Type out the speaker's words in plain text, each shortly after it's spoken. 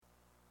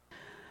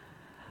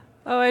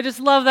Oh, I just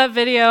love that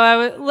video.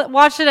 I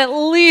watched it at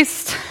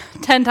least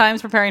 10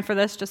 times preparing for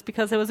this just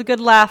because it was a good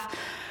laugh.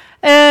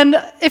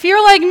 And if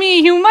you're like me,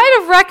 you might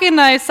have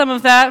recognized some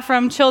of that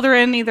from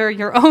children, either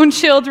your own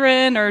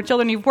children or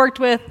children you've worked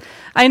with.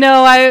 I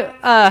know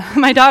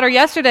my daughter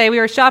yesterday, we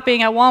were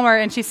shopping at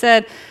Walmart, and she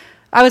said,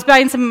 I was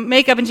buying some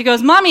makeup, and she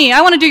goes, Mommy,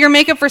 I want to do your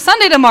makeup for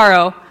Sunday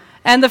tomorrow.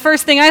 And the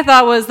first thing I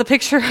thought was the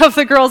picture of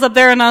the girls up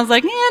there, and I was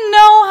like, no,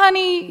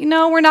 honey,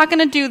 no, we're not going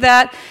to do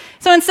that.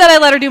 So instead, I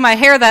let her do my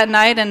hair that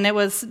night, and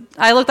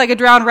I looked like a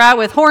drowned rat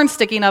with horns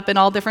sticking up in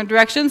all different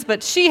directions,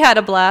 but she had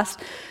a blast.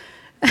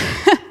 And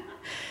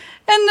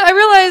I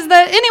realized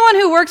that anyone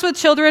who works with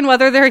children,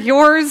 whether they're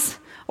yours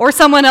or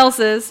someone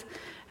else's,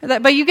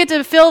 but you get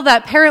to fill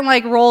that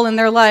parent-like role in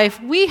their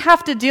life, we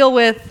have to deal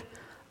with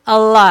a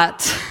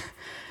lot.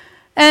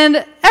 And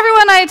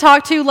everyone I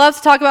talk to loves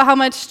to talk about how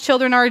much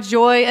children are a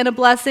joy and a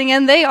blessing,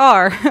 and they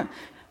are,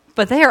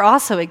 but they are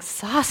also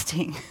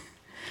exhausting.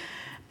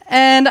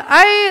 And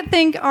I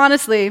think,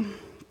 honestly,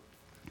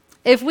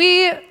 if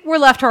we were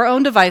left to our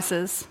own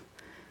devices,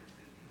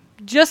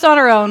 just on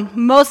our own,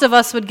 most of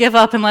us would give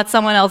up and let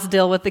someone else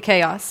deal with the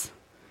chaos.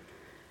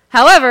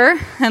 However,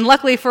 and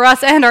luckily for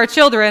us and our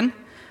children,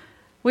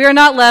 we are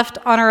not left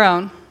on our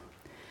own.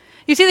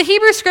 You see, the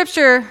Hebrew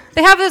Scripture,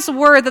 they have this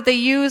word that they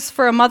use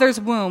for a mother's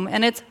womb,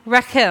 and it's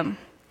rechem.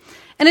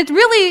 And it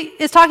really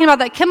is talking about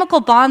that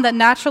chemical bond that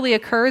naturally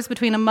occurs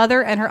between a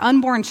mother and her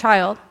unborn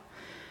child.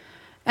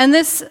 And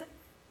this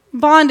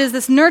bond is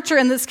this nurture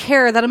and this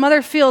care that a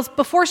mother feels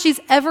before she's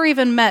ever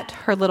even met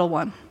her little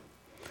one.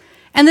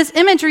 And this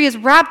imagery is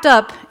wrapped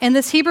up in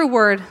this Hebrew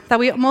word that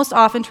we most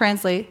often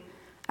translate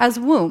as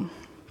womb.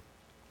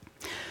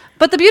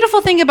 But the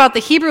beautiful thing about the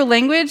Hebrew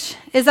language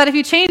is that if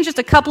you change just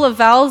a couple of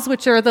vowels,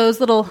 which are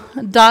those little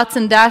dots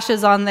and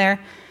dashes on there,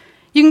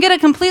 you can get a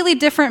completely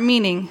different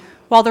meaning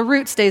while the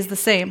root stays the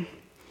same.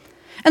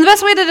 And the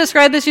best way to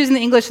describe this using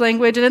the English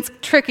language, and it's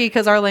tricky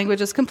because our language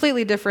is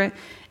completely different,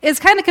 is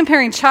kind of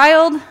comparing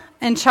child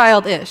and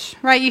childish,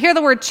 right? You hear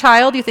the word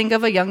child, you think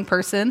of a young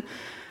person,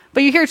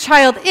 but you hear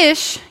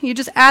childish, you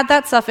just add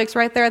that suffix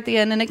right there at the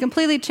end, and it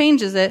completely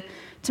changes it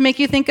to make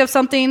you think of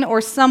something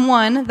or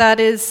someone that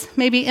is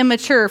maybe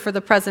immature for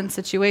the present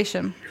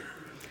situation.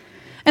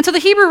 And so the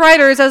Hebrew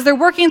writers, as they're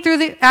working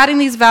through adding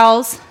these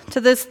vowels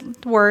to this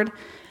word,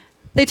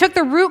 they took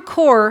the root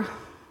core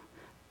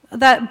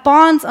that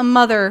bonds a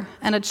mother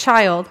and a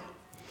child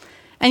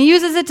and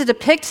uses it to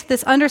depict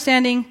this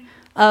understanding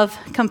of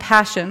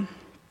compassion.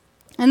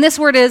 And this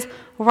word is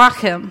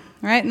rachem,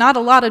 right? Not a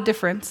lot of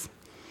difference.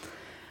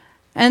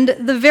 And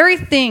the very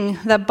thing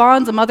that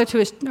bonds a mother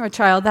to a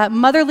child, that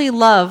motherly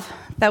love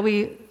that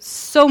we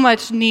so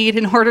much need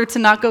in order to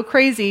not go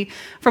crazy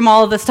from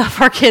all of the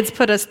stuff our kids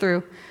put us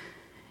through,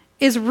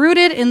 is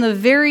rooted in the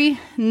very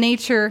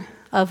nature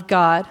of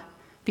God,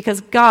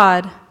 because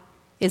God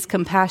is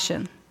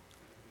compassion.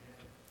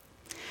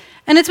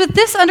 And it's with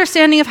this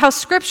understanding of how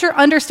Scripture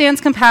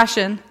understands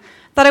compassion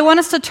that I want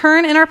us to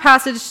turn in our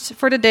passage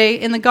for today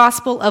in the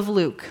Gospel of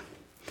Luke.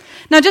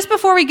 Now, just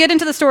before we get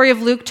into the story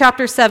of Luke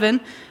chapter 7,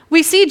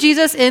 we see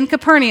Jesus in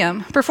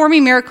Capernaum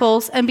performing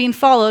miracles and being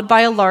followed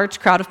by a large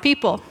crowd of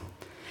people.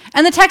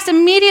 And the text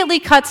immediately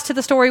cuts to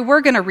the story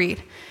we're going to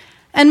read.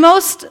 And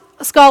most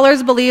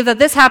scholars believe that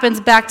this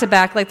happens back to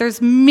back, like there's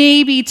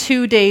maybe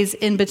 2 days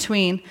in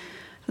between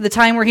the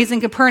time where he's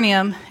in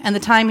Capernaum and the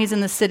time he's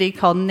in the city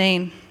called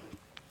Nain.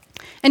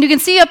 And you can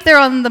see up there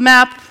on the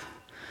map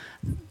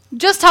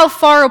just how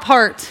far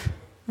apart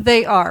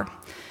they are.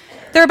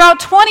 They're about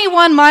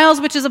 21 miles,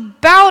 which is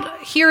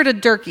about here to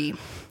Turkey.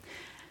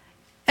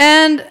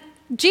 And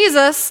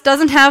Jesus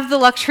doesn't have the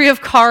luxury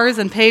of cars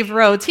and paved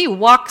roads. He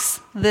walks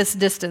this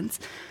distance.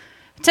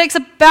 It takes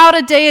about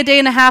a day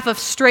and a half of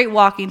straight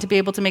walking to be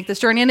able to make this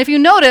journey. And if you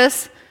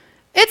notice,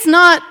 it's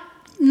not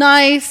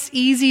nice,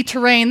 easy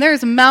terrain.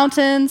 There's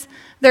mountains,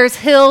 there's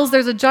hills,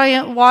 there's a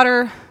giant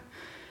water.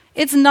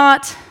 It's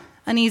not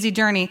an easy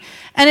journey.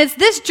 And it's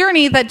this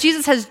journey that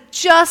Jesus has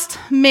just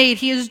made.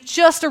 He is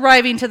just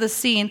arriving to the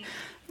scene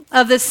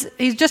of this.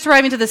 He's just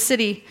arriving to the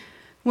city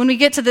when we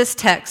get to this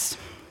text.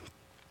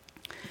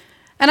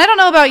 And I don't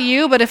know about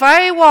you, but if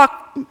I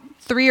walk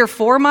 3 or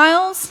 4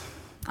 miles,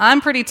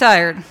 I'm pretty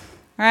tired,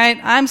 right?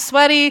 I'm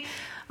sweaty,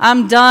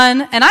 I'm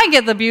done, and I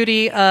get the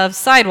beauty of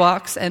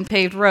sidewalks and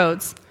paved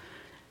roads.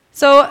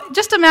 So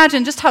just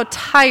imagine just how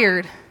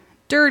tired,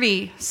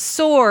 dirty,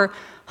 sore,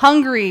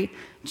 hungry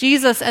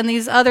Jesus and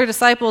these other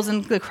disciples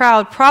in the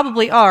crowd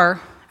probably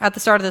are at the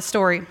start of the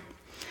story.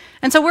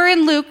 And so we're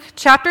in Luke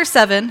chapter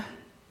 7,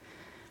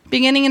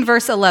 beginning in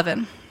verse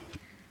 11.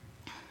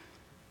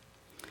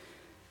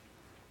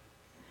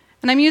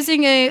 And I'm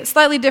using a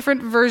slightly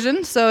different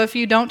version, so if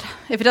it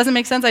doesn't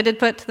make sense, I did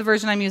put the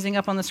version I'm using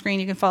up on the screen.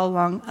 You can follow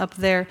along up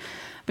there.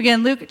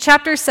 Again, Luke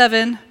chapter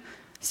 7,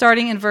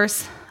 starting in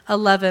verse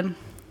 11.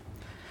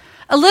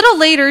 A little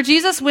later,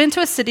 Jesus went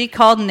to a city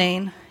called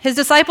Nain. His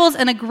disciples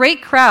and a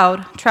great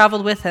crowd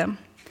traveled with him.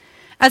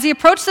 As he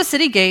approached the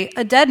city gate,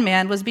 a dead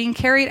man was being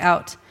carried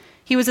out.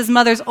 He was his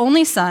mother's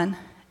only son,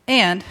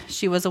 and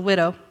she was a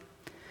widow.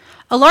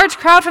 A large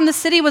crowd from the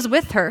city was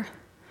with her.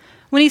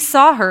 When he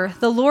saw her,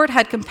 the Lord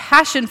had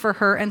compassion for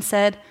her and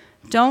said,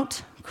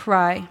 "Don't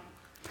cry."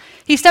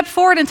 He stepped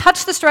forward and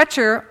touched the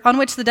stretcher on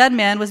which the dead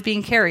man was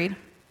being carried.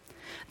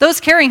 Those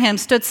carrying him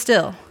stood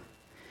still.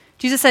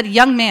 Jesus said,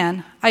 "Young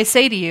man, I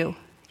say to you,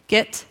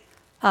 get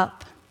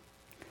up."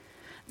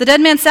 The dead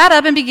man sat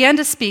up and began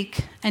to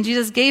speak, and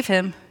Jesus gave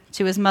him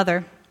to his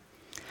mother.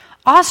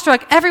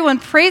 Awestruck, everyone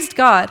praised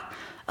God.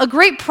 "A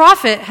great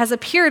prophet has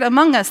appeared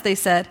among us," they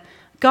said.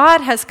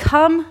 "God has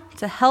come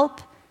to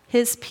help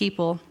his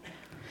people."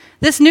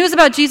 This news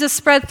about Jesus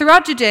spread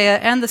throughout Judea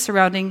and the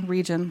surrounding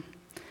region.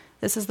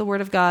 This is the word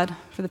of God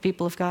for the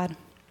people of God.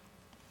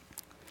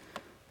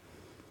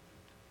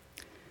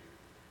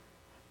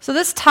 So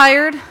this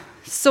tired,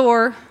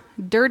 sore,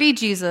 dirty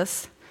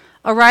Jesus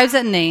arrives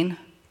at Nain,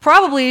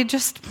 probably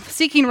just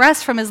seeking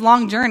rest from his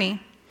long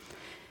journey.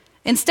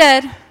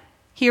 Instead,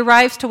 he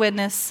arrives to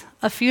witness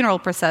a funeral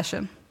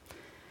procession.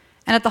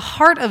 And at the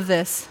heart of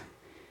this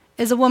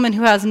is a woman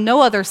who has no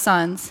other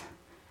sons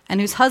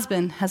and whose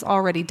husband has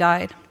already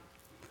died.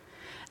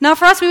 Now,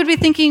 for us, we would be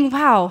thinking,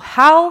 wow,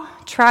 how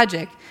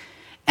tragic.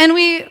 And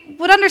we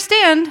would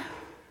understand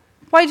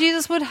why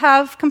Jesus would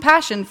have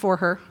compassion for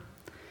her.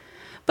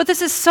 But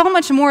this is so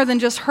much more than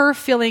just her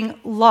feeling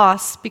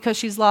loss because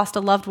she's lost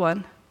a loved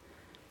one.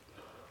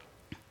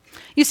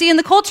 You see, in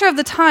the culture of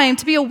the time,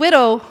 to be a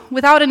widow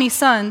without any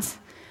sons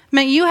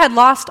meant you had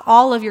lost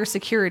all of your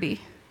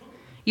security.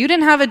 You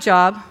didn't have a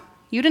job.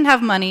 You didn't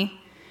have money.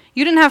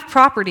 You didn't have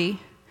property.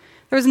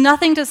 There was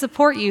nothing to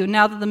support you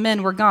now that the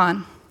men were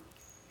gone.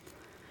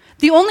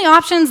 The only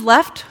options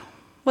left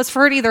was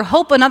for her to either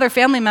hope another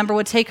family member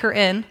would take her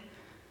in,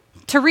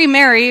 to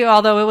remarry,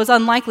 although it was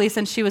unlikely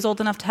since she was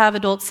old enough to have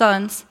adult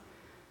sons,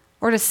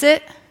 or to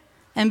sit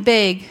and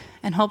beg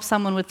and hope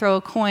someone would throw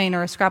a coin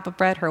or a scrap of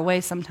bread her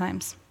way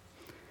sometimes.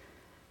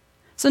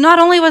 So not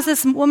only was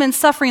this woman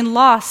suffering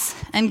loss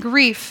and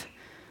grief,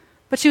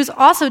 but she was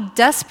also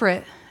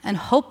desperate and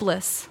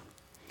hopeless.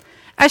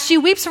 As she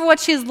weeps for what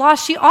she has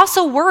lost, she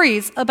also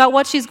worries about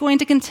what she's going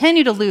to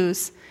continue to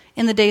lose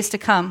in the days to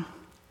come.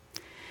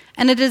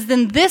 And it is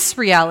in this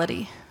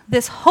reality,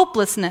 this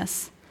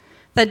hopelessness,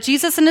 that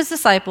Jesus and his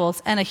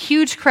disciples and a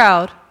huge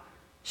crowd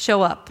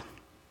show up.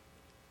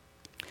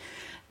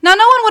 Now,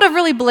 no one would have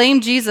really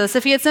blamed Jesus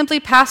if he had simply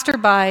passed her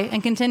by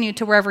and continued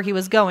to wherever he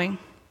was going.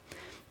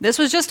 This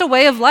was just a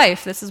way of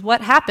life. This is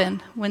what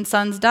happened when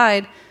sons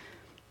died.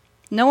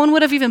 No one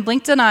would have even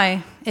blinked an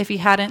eye if he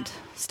hadn't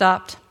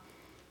stopped.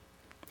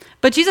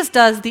 But Jesus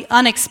does the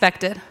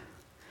unexpected.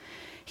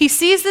 He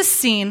sees this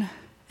scene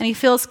and he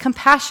feels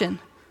compassion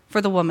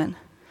for the woman.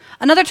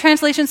 Another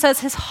translation says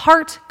his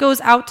heart goes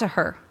out to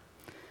her.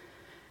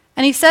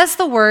 And he says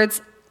the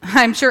words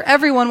I'm sure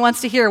everyone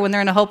wants to hear when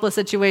they're in a hopeless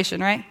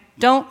situation, right?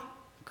 Don't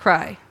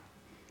cry.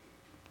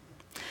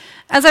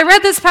 As I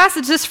read this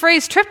passage, this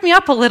phrase tripped me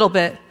up a little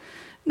bit.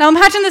 Now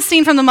imagine this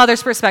scene from the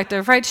mother's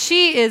perspective, right?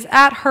 She is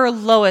at her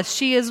lowest.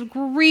 She is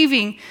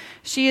grieving.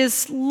 She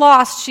is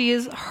lost. She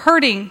is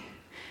hurting.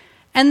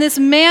 And this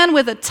man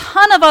with a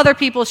ton of other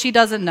people she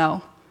doesn't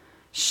know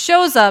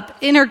shows up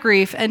in her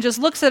grief and just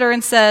looks at her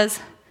and says,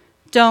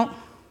 "Don't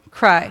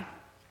cry."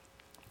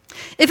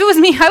 If it was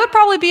me, I would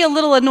probably be a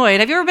little annoyed.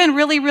 Have you ever been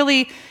really,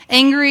 really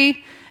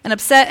angry and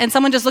upset and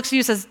someone just looks at you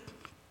and says,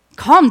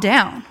 "Calm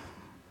down"?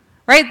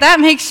 Right? That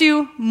makes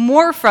you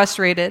more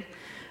frustrated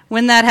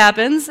when that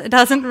happens. It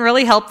doesn't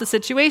really help the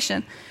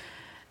situation.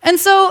 And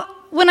so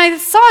when I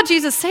saw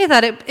Jesus say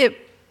that,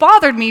 it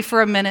bothered me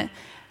for a minute.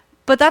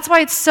 But that's why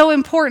it's so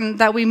important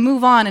that we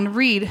move on and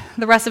read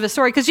the rest of his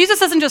story. Because Jesus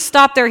doesn't just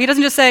stop there. He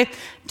doesn't just say,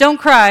 "Don't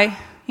cry,"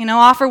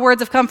 offer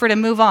words of comfort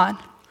and move on.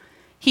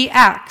 He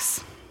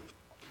acts.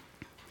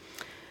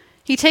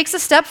 He takes a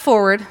step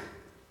forward.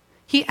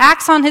 He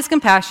acts on his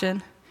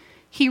compassion.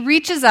 He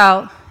reaches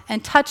out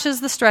and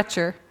touches the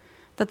stretcher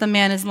that the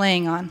man is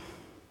laying on.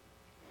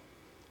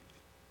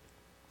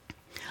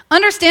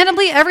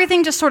 Understandably,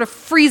 everything just sort of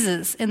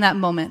freezes in that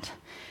moment.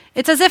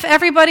 It's as if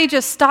everybody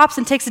just stops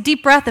and takes a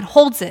deep breath and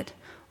holds it,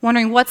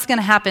 wondering what's going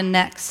to happen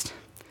next.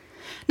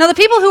 Now, the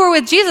people who were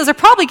with Jesus are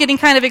probably getting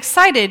kind of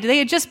excited. They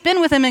had just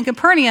been with him in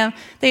Capernaum.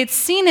 They had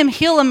seen him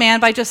heal a man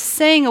by just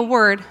saying a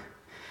word.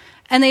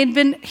 And they had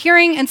been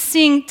hearing and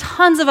seeing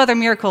tons of other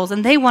miracles,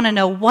 and they want to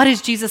know, what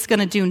is Jesus going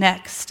to do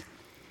next?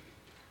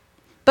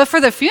 But for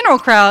the funeral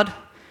crowd,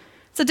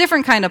 it's a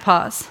different kind of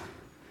pause.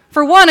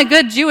 For one, a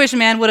good Jewish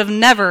man would have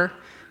never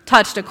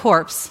touched a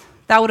corpse.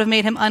 That would have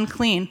made him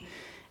unclean.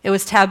 It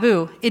was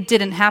taboo. It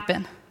didn't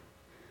happen.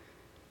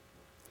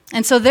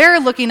 And so they're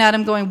looking at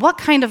him going, what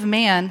kind of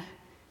man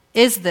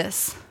is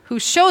this who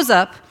shows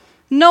up,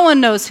 no one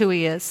knows who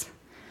he is,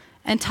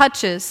 and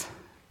touches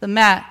the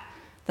mat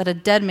that a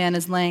dead man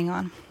is laying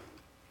on?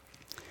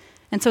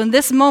 And so in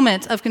this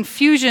moment of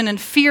confusion and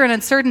fear and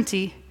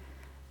uncertainty,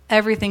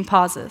 everything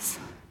pauses.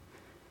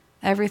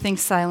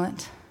 Everything's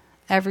silent.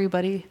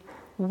 Everybody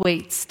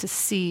waits to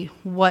see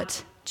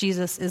what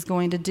Jesus is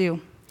going to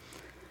do.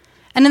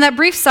 And in that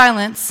brief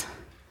silence,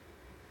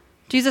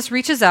 Jesus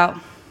reaches out,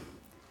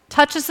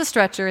 touches the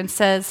stretcher, and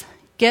says,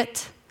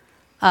 "Get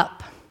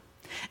up."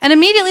 And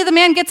immediately the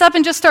man gets up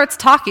and just starts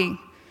talking.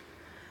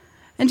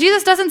 And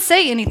Jesus doesn't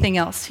say anything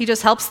else. He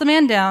just helps the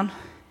man down,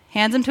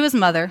 hands him to his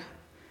mother,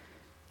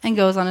 and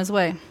goes on his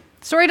way.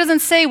 The story doesn't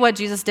say what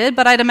Jesus did,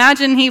 but I'd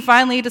imagine he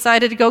finally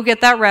decided to go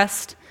get that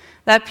rest,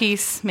 that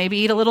peace, maybe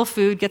eat a little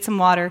food, get some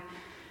water,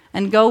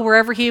 and go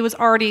wherever he was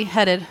already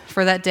headed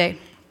for that day.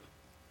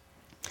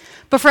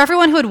 But for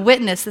everyone who had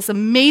witnessed this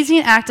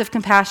amazing act of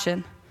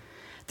compassion,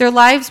 their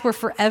lives were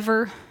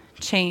forever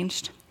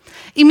changed.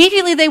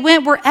 Immediately they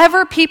went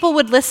wherever people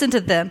would listen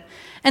to them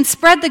and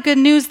spread the good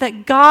news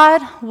that God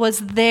was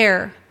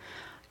there.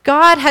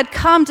 God had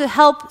come to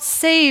help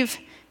save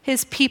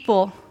his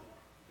people.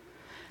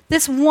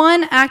 This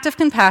one act of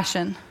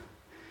compassion,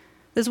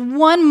 this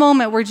one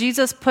moment where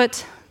Jesus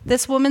put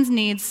this woman's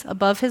needs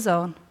above his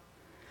own,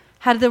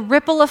 had the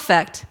ripple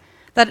effect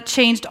that it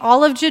changed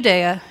all of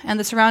Judea and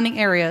the surrounding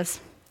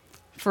areas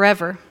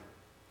forever.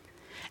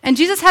 And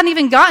Jesus hadn't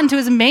even gotten to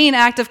his main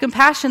act of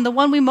compassion, the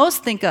one we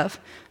most think of,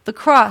 the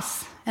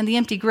cross and the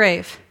empty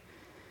grave.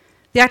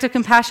 The act of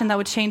compassion that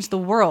would change the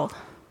world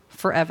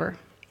forever.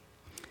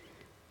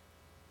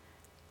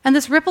 And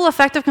this ripple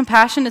effect of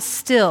compassion is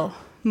still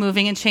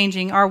moving and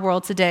changing our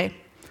world today.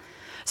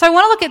 So I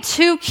want to look at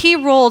two key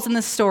roles in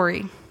this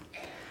story,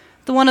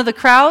 the one of the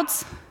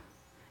crowds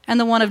and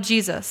the one of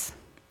Jesus.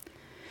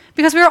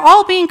 Because we are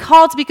all being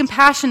called to be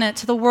compassionate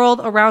to the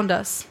world around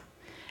us.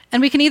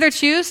 And we can either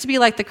choose to be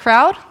like the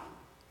crowd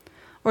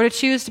or to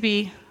choose to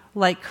be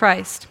like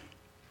Christ.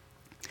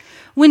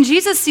 When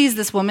Jesus sees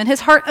this woman,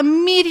 his heart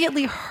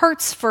immediately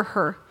hurts for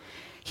her.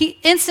 He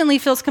instantly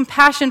feels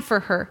compassion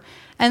for her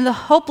and the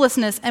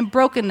hopelessness and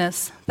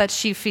brokenness that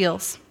she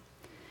feels.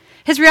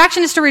 His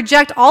reaction is to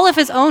reject all of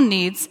his own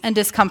needs and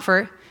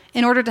discomfort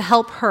in order to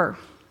help her.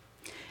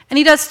 And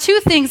he does two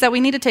things that we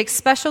need to take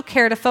special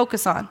care to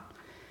focus on.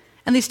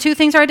 And these two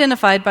things are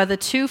identified by the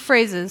two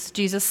phrases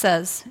Jesus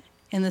says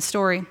in the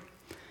story.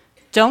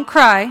 Don't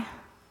cry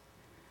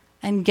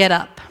and get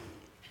up.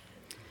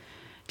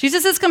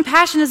 Jesus'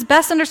 compassion is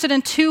best understood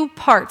in two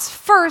parts.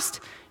 First,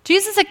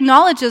 Jesus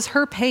acknowledges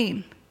her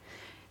pain.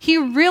 He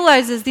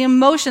realizes the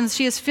emotions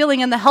she is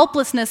feeling and the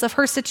helplessness of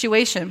her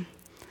situation.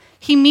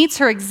 He meets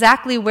her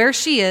exactly where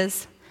she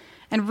is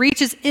and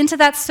reaches into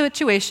that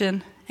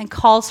situation and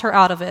calls her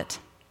out of it.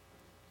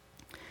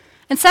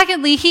 And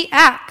secondly, he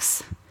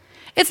acts.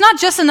 It's not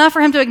just enough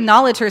for him to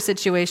acknowledge her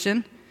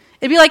situation.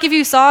 It'd be like if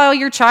you saw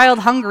your child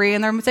hungry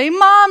and they're saying,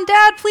 Mom,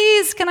 Dad,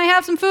 please, can I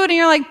have some food? And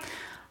you're like,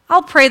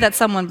 I'll pray that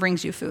someone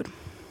brings you food.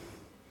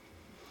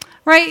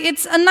 Right?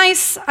 It's a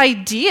nice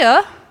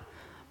idea,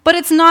 but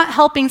it's not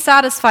helping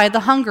satisfy the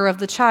hunger of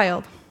the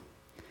child.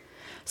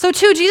 So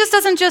too, Jesus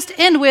doesn't just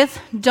end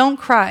with, don't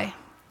cry.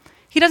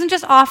 He doesn't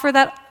just offer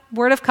that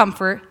word of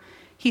comfort.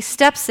 He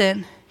steps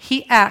in,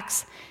 he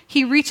acts,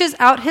 he reaches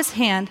out his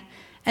hand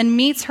and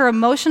meets her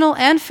emotional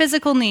and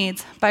physical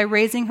needs by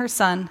raising her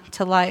son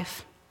to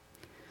life.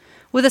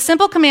 With a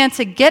simple command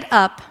to get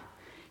up,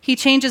 he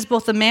changes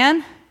both the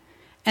man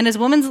and his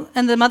woman's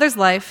and the mother's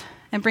life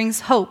and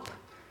brings hope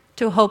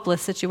to a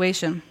hopeless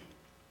situation.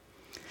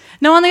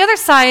 Now, on the other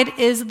side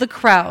is the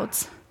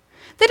crowds.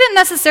 They didn't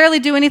necessarily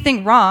do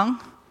anything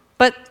wrong,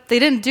 but they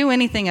didn't do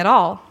anything at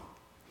all.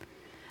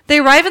 They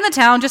arrive in the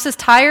town just as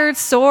tired,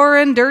 sore,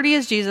 and dirty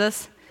as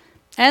Jesus,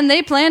 and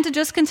they plan to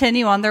just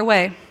continue on their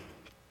way.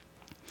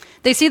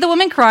 They see the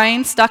woman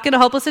crying, stuck in a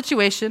hopeless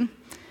situation,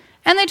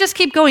 and they just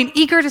keep going,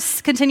 eager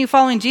to continue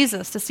following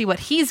Jesus to see what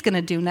he's going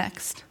to do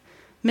next,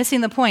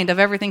 missing the point of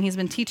everything he's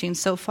been teaching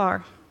so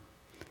far.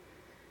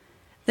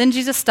 Then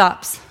Jesus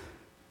stops,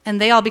 and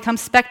they all become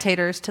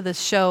spectators to this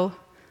show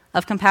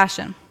of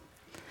compassion.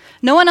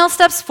 No one else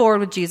steps forward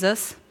with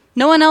Jesus.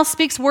 No one else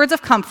speaks words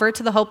of comfort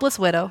to the hopeless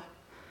widow.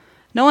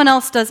 No one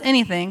else does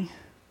anything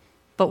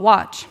but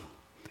watch.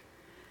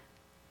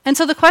 And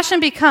so the question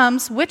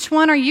becomes, which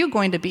one are you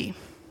going to be?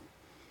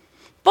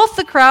 Both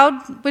the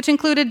crowd, which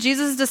included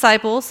Jesus'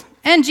 disciples,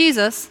 and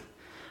Jesus,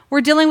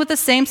 were dealing with the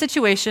same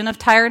situation of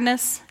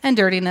tiredness and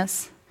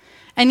dirtiness,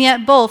 and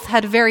yet both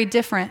had very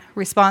different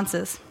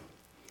responses.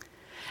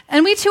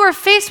 And we too are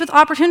faced with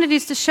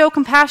opportunities to show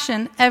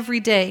compassion every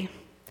day.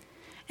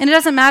 And it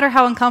doesn't matter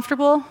how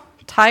uncomfortable,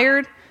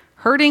 tired,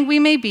 hurting we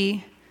may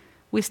be,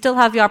 we still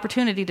have the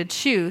opportunity to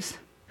choose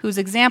whose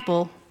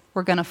example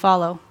we're going to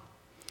follow.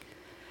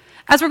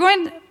 Are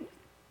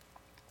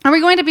we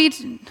going to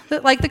be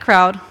like the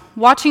crowd,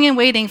 watching and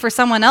waiting for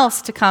someone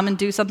else to come and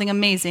do something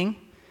amazing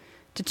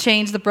to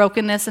change the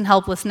brokenness and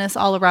helplessness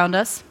all around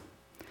us?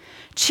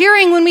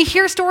 Cheering when we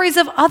hear stories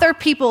of other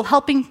people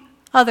helping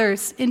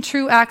others in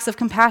true acts of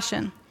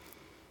compassion,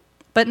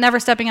 but never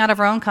stepping out of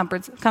our own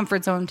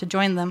comfort zone to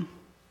join them?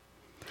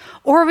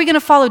 Or are we going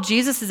to follow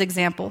Jesus'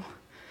 example,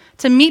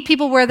 to meet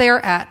people where they are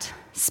at,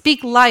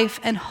 speak life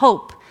and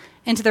hope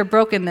into their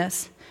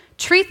brokenness,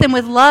 treat them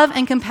with love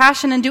and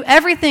compassion, and do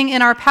everything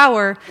in our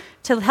power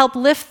to help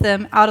lift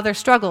them out of their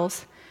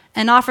struggles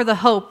and offer the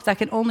hope that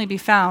can only be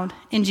found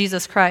in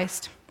Jesus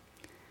Christ?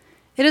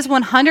 It is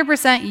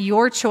 100%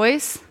 your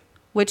choice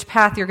which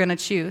path you're going to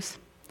choose.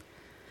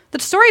 The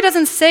story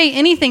doesn't say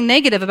anything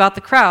negative about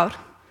the crowd.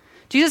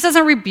 Jesus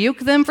doesn't rebuke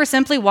them for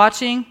simply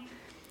watching.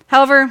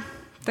 However,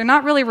 they're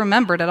not really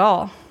remembered at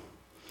all.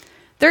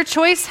 Their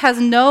choice has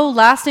no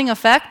lasting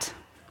effect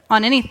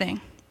on anything.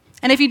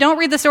 And if you don't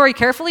read the story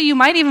carefully, you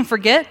might even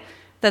forget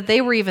that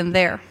they were even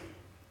there.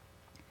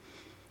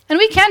 And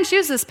we can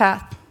choose this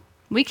path.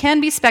 We can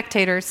be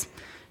spectators,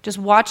 just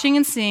watching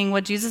and seeing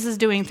what Jesus is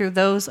doing through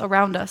those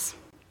around us.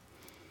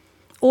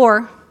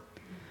 Or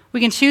we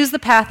can choose the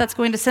path that's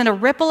going to send a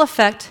ripple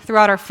effect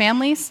throughout our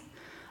families,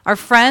 our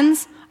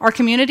friends, our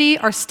community,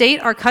 our state,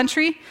 our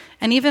country,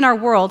 and even our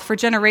world for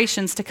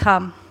generations to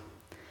come.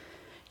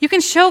 You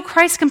can show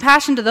Christ's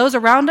compassion to those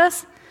around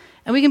us,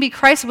 and we can be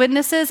Christ's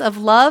witnesses of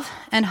love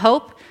and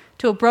hope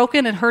to a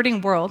broken and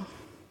hurting world.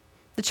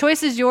 The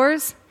choice is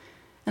yours,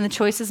 and the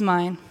choice is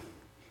mine.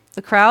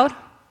 The crowd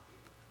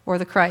or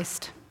the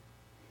Christ.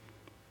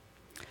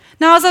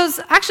 Now, as I was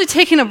actually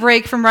taking a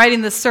break from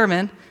writing this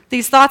sermon,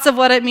 these thoughts of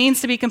what it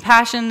means to be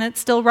compassionate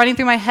still running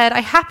through my head, I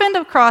happened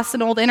across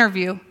an old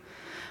interview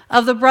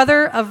of the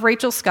brother of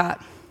Rachel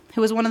Scott,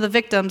 who was one of the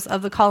victims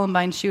of the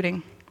Columbine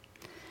shooting.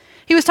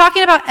 He was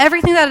talking about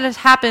everything that had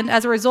happened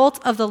as a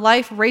result of the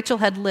life Rachel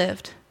had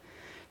lived.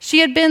 She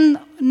had been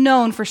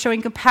known for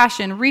showing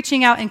compassion,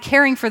 reaching out and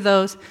caring for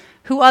those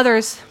who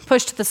others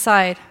pushed to the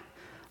side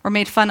or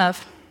made fun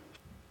of.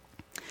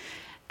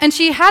 And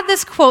she had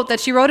this quote that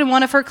she wrote in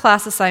one of her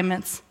class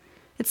assignments.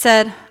 It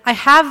said, "I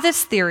have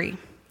this theory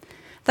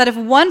that if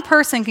one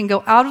person can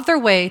go out of their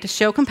way to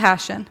show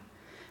compassion,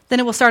 then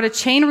it will start a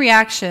chain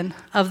reaction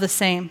of the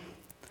same.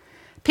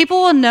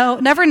 People will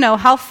never know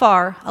how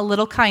far a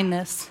little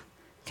kindness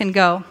can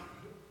go."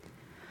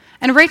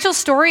 And Rachel's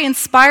story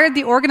inspired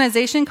the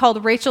organization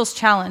called Rachel's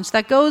Challenge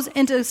that goes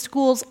into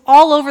schools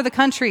all over the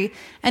country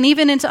and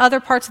even into other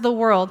parts of the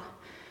world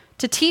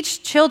to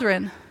teach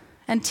children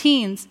and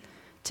teens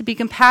to be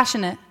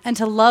compassionate and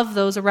to love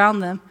those around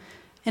them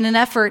in an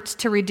effort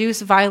to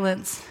reduce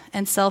violence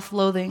and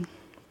self-loathing.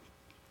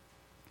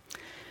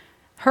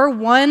 Her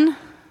one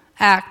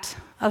act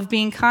of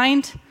being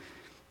kind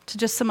to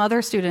just some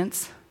other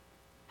students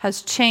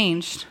has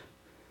changed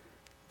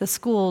the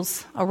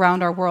schools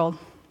around our world.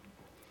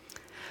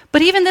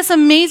 But even this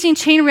amazing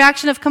chain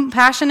reaction of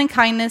compassion and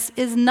kindness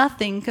is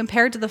nothing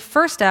compared to the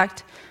first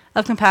act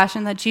of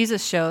compassion that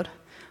Jesus showed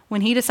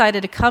when he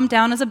decided to come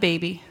down as a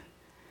baby,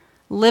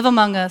 live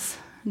among us,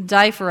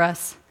 die for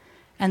us,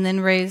 and then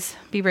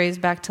be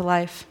raised back to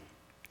life.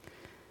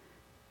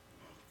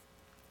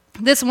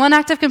 This one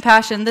act of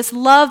compassion, this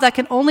love that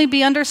can only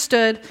be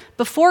understood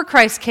before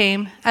Christ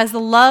came as the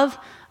love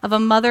of a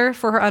mother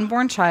for her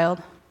unborn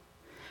child,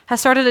 has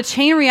started a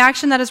chain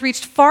reaction that has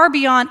reached far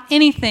beyond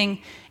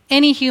anything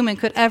any human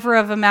could ever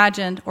have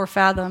imagined or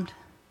fathomed.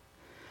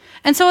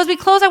 And so as we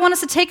close, I want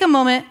us to take a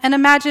moment and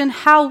imagine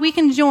how we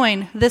can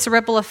join this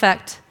ripple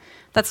effect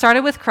that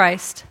started with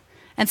Christ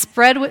and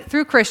spread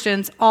through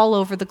Christians all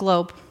over the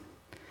globe.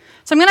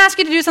 So I'm going to ask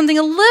you to do something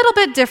a little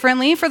bit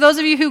differently. For those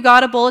of you who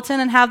got a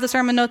bulletin and have the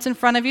sermon notes in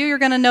front of you, you're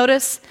going to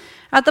notice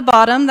at the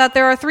bottom that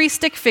there are 3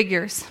 stick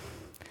figures.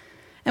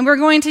 And we're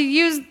going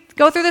to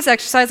go through this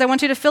exercise. I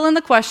want you to fill in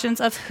the questions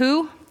of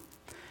who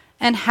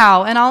and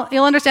how. And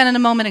you'll understand in a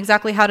moment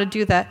exactly how to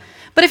do that.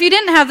 But if you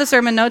didn't have the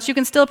sermon notes, you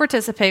can still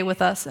participate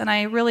with us. And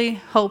I really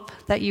hope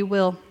that you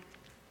will.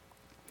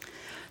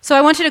 So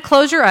I want you to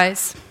close your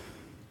eyes.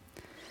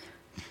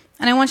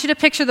 And I want you to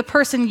picture the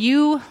person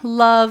you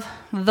love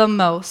the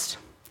most.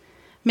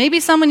 Maybe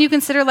someone you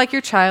consider like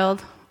your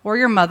child or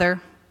your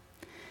mother,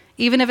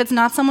 even if it's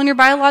not someone you're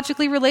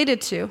biologically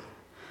related to,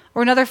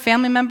 or another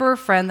family member or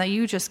friend that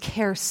you just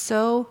care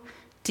so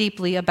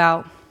deeply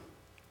about.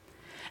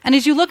 And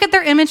as you look at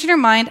their image in your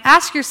mind,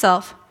 ask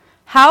yourself,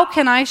 how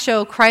can I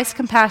show Christ's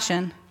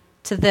compassion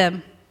to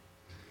them?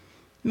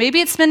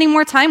 Maybe it's spending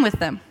more time with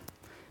them.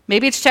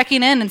 Maybe it's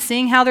checking in and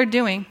seeing how they're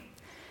doing.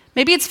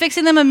 Maybe it's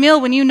fixing them a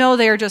meal when you know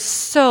they are just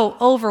so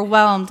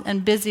overwhelmed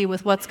and busy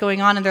with what's going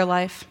on in their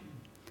life.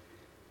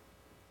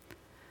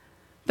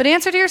 But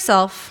answer to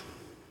yourself,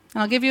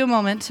 and I'll give you a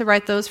moment to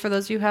write those for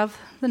those of you who have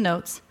the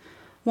notes,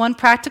 one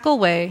practical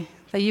way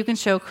that you can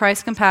show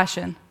Christ's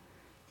compassion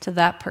to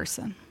that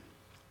person.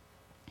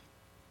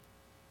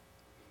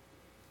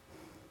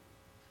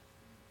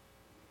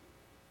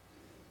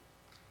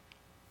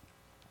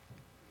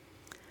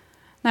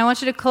 Now I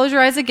want you to close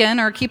your eyes again,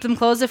 or keep them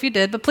closed if you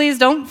did, but please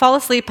don't fall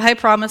asleep. I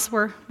promise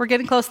we're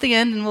getting close to the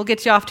end, and we'll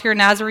get you off to your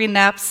Nazarene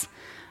naps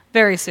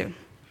very soon.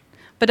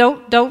 But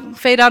don't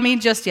fade on me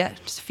just yet.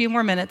 Just a few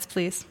more minutes,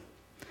 please.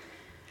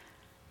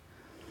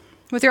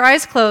 With your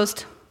eyes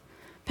closed,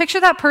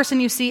 picture that person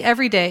you see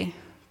every day,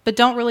 but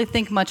don't really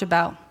think much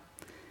about.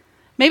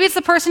 Maybe it's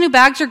the person who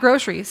bags your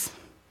groceries.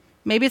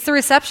 Maybe it's the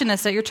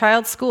receptionist at your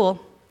child's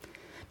school.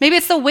 Maybe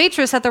it's the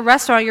waitress at the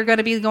restaurant you're going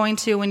to be going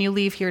to when you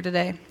leave here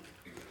today.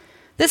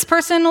 This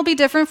person will be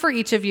different for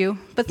each of you,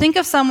 but think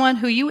of someone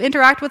who you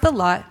interact with a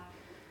lot,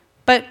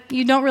 but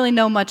you don't really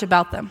know much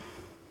about them.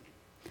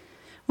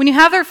 When you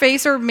have their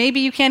face, or maybe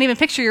you can't even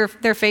picture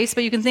their face,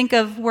 but you can think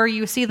of where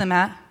you see them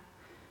at,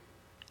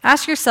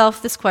 ask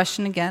yourself this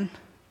question again.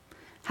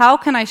 How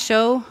can I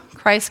show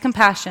Christ's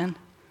compassion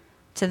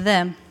to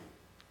them?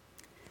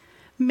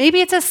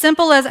 Maybe it's as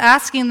simple as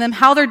asking them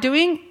how they're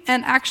doing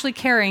and actually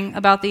caring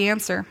about the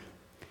answer.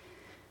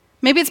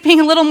 Maybe it's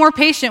being a little more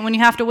patient when you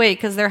have to wait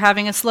because they're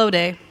having a slow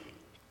day.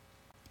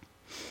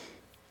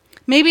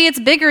 Maybe it's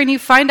bigger and you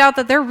find out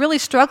that they're really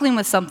struggling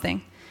with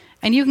something,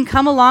 and you can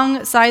come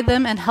alongside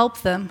them and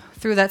help them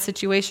through that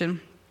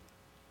situation.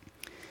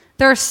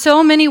 There are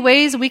so many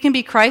ways we can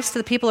be Christ to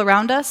the people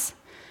around us,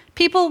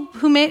 people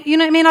who may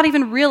not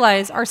even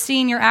realize are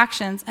seeing your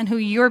actions and who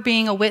you're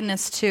being a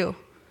witness to.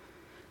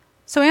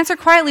 So answer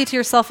quietly to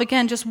yourself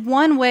again, just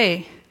one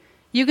way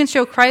you can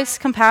show Christ's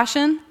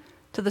compassion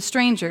to the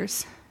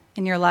strangers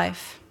in your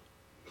life.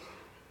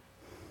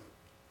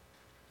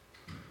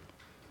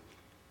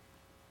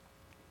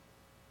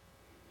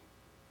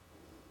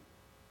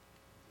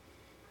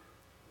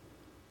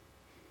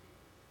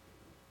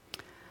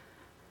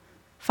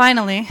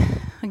 Finally,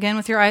 again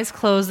with your eyes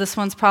closed, this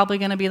one's probably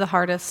going to be the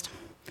hardest.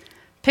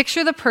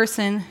 Picture the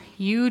person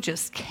you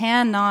just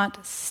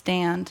cannot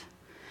stand.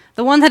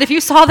 The one that if you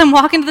saw them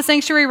walk into the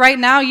sanctuary right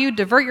now, you'd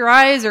divert your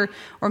eyes or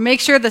make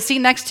sure the seat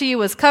next to you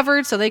was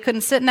covered so they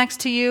couldn't sit next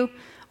to you,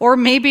 or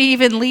maybe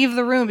even leave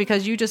the room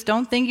because you just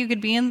don't think you could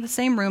be in the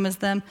same room as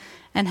them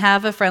and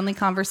have a friendly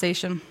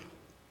conversation.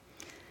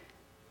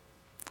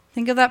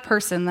 Think of that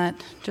person that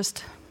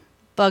just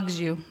bugs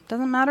you.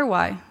 Doesn't matter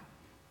why,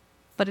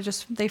 but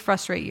they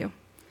frustrate you.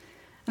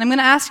 And I'm going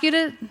to ask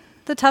you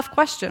the tough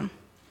question.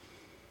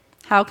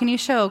 How can you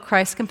show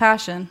Christ's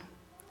compassion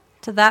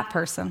to that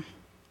person?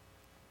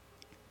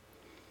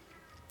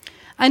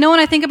 I know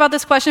when I think about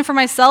this question for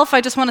myself,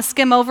 I just want to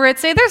skim over it,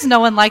 say there's no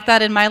one like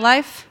that in my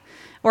life,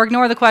 or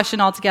ignore the question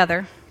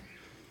altogether.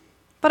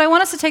 But I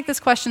want us to take this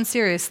question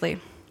seriously.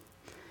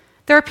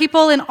 There are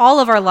people in all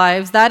of our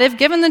lives that, if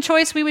given the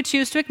choice, we would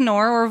choose to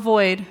ignore or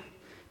avoid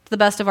to the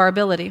best of our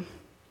ability.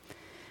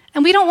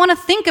 And we don't want to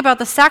think about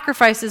the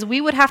sacrifices we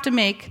would have to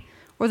make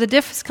or the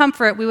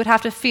discomfort we would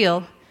have to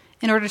feel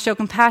in order to show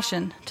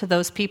compassion to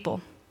those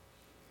people.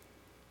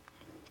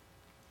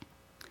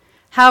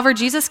 However,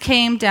 Jesus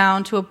came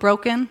down to a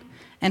broken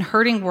and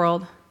hurting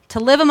world to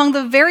live among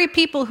the very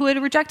people who had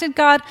rejected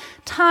God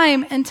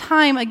time and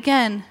time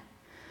again,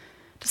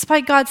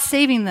 despite God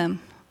saving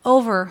them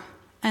over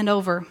and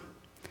over.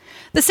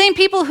 The same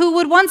people who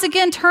would once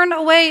again turn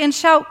away and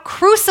shout,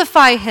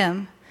 "Crucify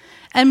him,"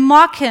 and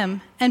mock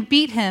him and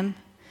beat him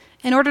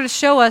in order to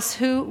show us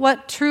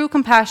what true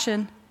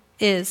compassion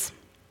is.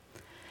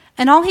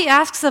 And all he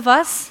asks of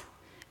us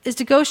is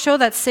to go show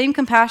that same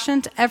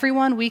compassion to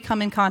everyone we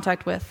come in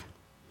contact with.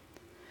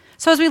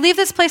 So as we leave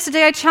this place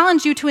today, I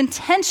challenge you to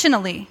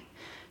intentionally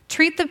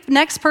treat the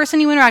next person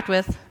you interact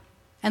with,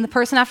 and the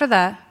person after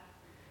that,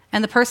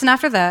 and the person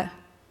after that,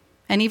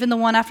 and even the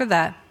one after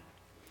that,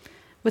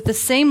 with the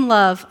same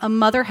love a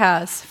mother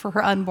has for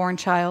her unborn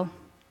child.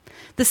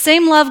 The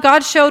same love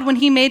God showed when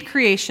he made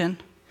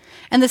creation,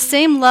 and the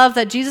same love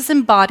that Jesus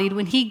embodied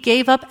when he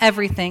gave up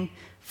everything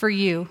for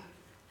you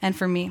and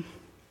for me.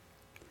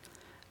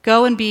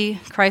 Go and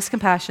be Christ's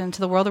compassion to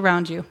the world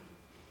around you,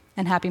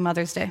 and happy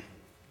Mother's Day.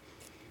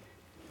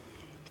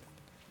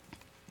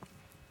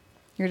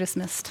 You're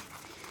dismissed.